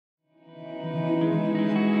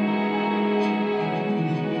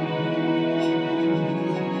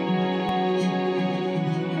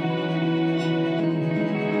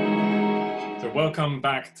Welcome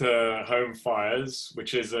back to Home Fires,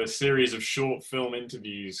 which is a series of short film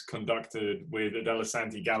interviews conducted with Edel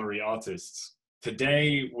Assanti gallery artists.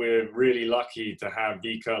 Today, we're really lucky to have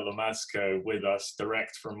Vika Lomasko with us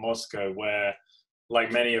direct from Moscow, where,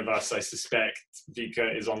 like many of us, I suspect,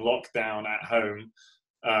 Vika is on lockdown at home,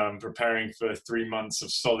 preparing for 3 months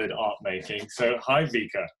of solid art making. So, hi,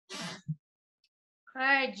 Vika.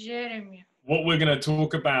 Hi, Jeremy. What we're going to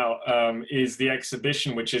talk about is the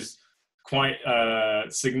exhibition, which is quite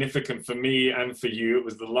significant for me and for you. It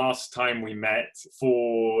was the last time we met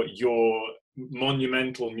for your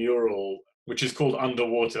monumental mural, which is called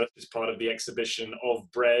Underwater. It's part of the exhibition of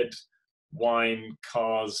Bread, Wine,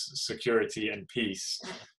 Cars, Security and Peace,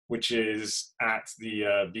 which is at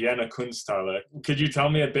the Vienna Kunsthalle. Could you tell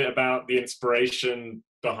me a bit about the inspiration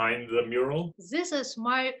behind the mural? This is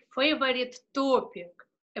my favorite topic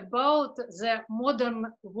about the modern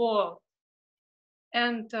world.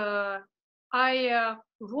 And I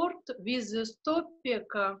worked with this topic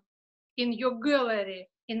in your gallery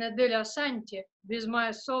in Edel Assanti with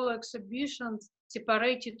my solo exhibition,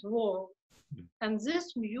 Separated World. And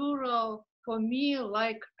this mural, for me,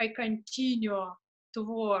 like I continue to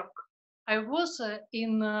work. I was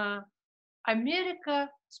in America,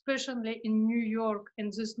 especially in New York in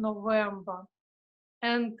this November.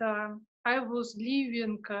 And I was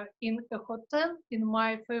living in a hotel in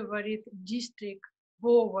my favorite district,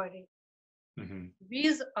 Bovary,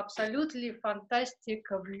 with absolutely fantastic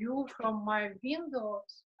view from my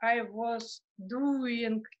windows. I was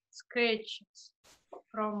doing sketches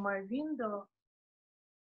from my window.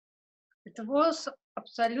 It was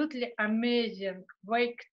absolutely amazing.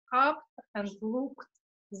 Wake up and looked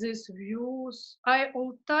these views. I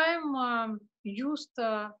all time used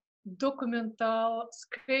documental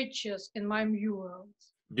sketches in my murals.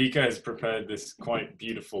 Vika has prepared this quite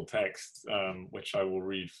beautiful text, which I will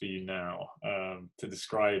read for you now, to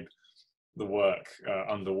describe the work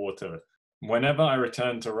Underwater. Whenever I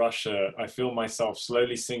return to Russia, I feel myself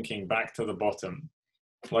slowly sinking back to the bottom,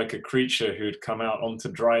 like a creature who had come out onto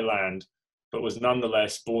dry land, but was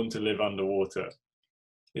nonetheless born to live underwater.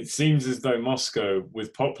 It seems as though Moscow,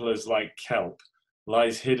 with poplars like kelp,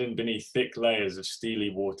 lies hidden beneath thick layers of steely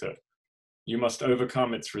water. You must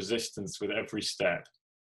overcome its resistance with every step.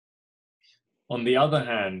 On the other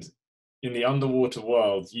hand, in the underwater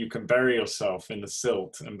world, you can bury yourself in the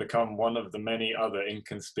silt and become one of the many other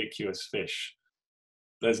inconspicuous fish.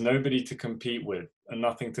 There's nobody to compete with and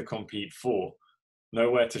nothing to compete for,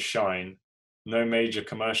 nowhere to shine, no major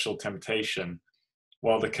commercial temptation,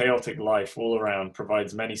 while the chaotic life all around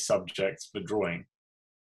provides many subjects for drawing.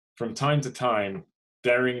 From time to time,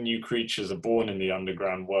 daring new creatures are born in the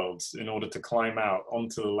underground worlds in order to climb out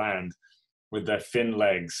onto the land with their thin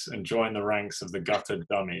legs and join the ranks of the gutted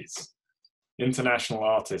dummies, international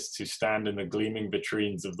artists who stand in the gleaming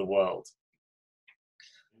vitrines of the world.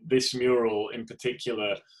 This mural in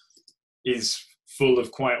particular is full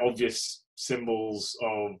of quite obvious symbols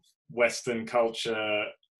of Western culture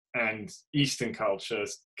and Eastern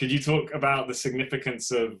cultures. Could you talk about the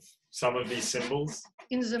significance of some of these symbols?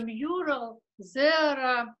 In the mural, there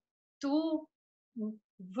are two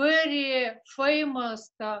very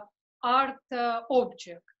famous art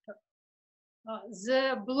object.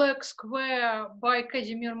 The Black Square by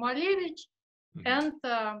Kazimir Malevich and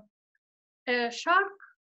a shark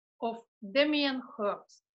of Damien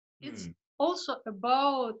Hirst. It's also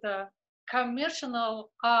about commercial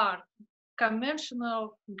art,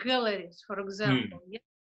 commercial galleries, for example,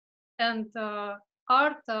 and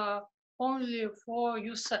art only for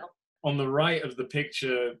yourself. On the right of the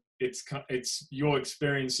picture, it's your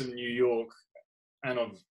experience in New York and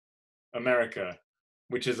of America,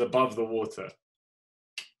 which is above the water,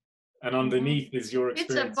 and underneath is your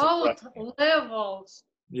experience. It's about levels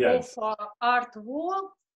of art world.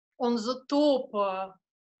 On the top,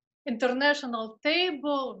 international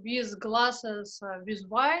table with glasses with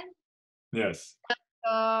wine. Yes.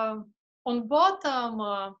 On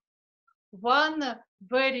bottom, one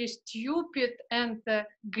very stupid and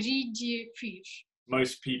greedy fish.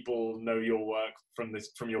 Most people know your work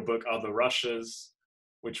from your book Other Russias,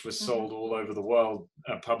 which was sold all over the world,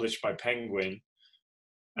 published by Penguin.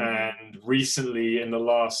 And recently, in the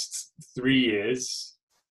last 3 years,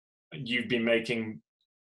 you've been making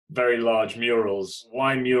very large murals.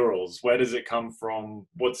 Why murals? Where does it come from?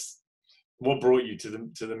 What brought you to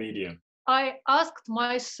the medium? I asked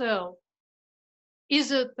myself,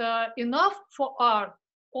 is it enough for art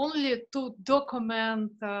only to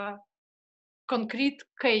document concrete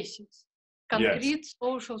cases, concrete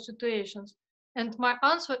social situations? And my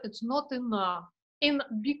answer is not enough. In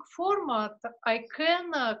big format, I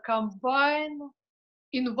can combine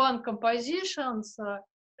in one compositions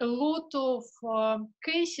a lot of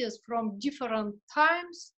cases from different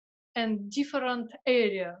times and different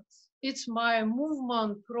areas. It's my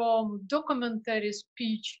movement from documentary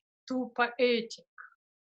speech to poetic.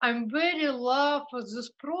 I'm very love this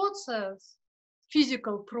process,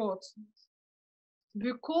 physical process,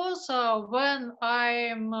 because when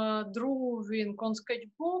I'm drawing on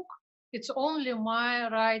sketchbook, it's only my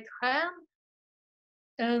right hand,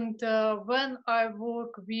 and when I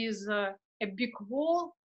work with a big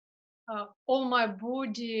wall, all my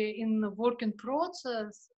body in the working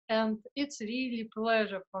process, and it's really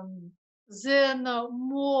pleasure for me. Then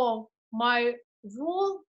more my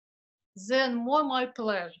wall, then more my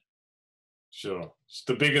pleasure. Sure.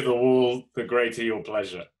 The bigger the wall, the greater your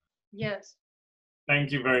pleasure. Yes.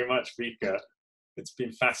 Thank you very much, Vika. It's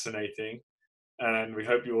been fascinating, and we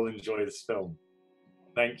hope you all enjoy this film.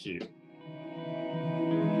 Thank you.